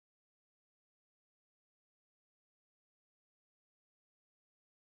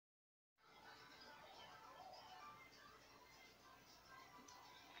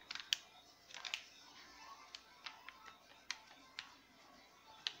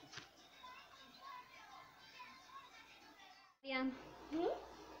Darian.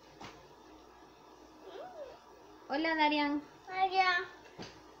 Hola, Darian. Hola.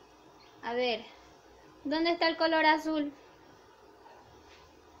 A ver, ¿dónde está el color azul?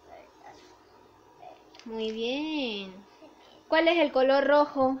 Muy bien. ¿Cuál es el color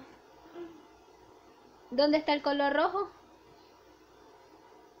rojo? ¿Dónde está el color rojo?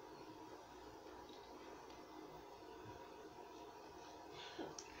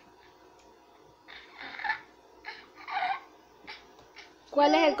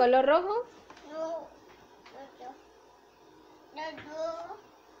 ¿Cuál es el color rojo?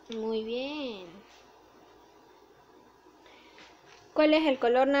 Muy bien. ¿Cuál es el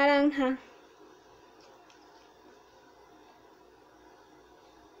color naranja?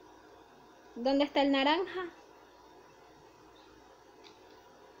 ¿Dónde está el naranja?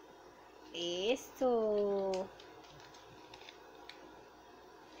 Eso.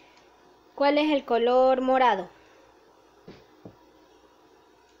 ¿Cuál es el color morado?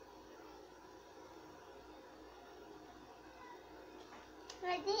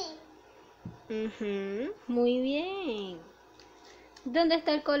 Muy bien. ¿Dónde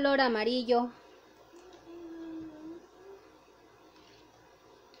está el color amarillo?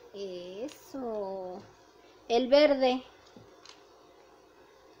 Eso. El verde.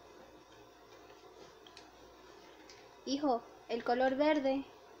 Hijo, el color verde.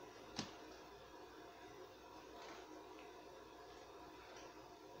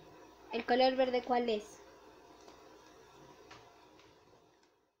 ¿El color verde cuál es?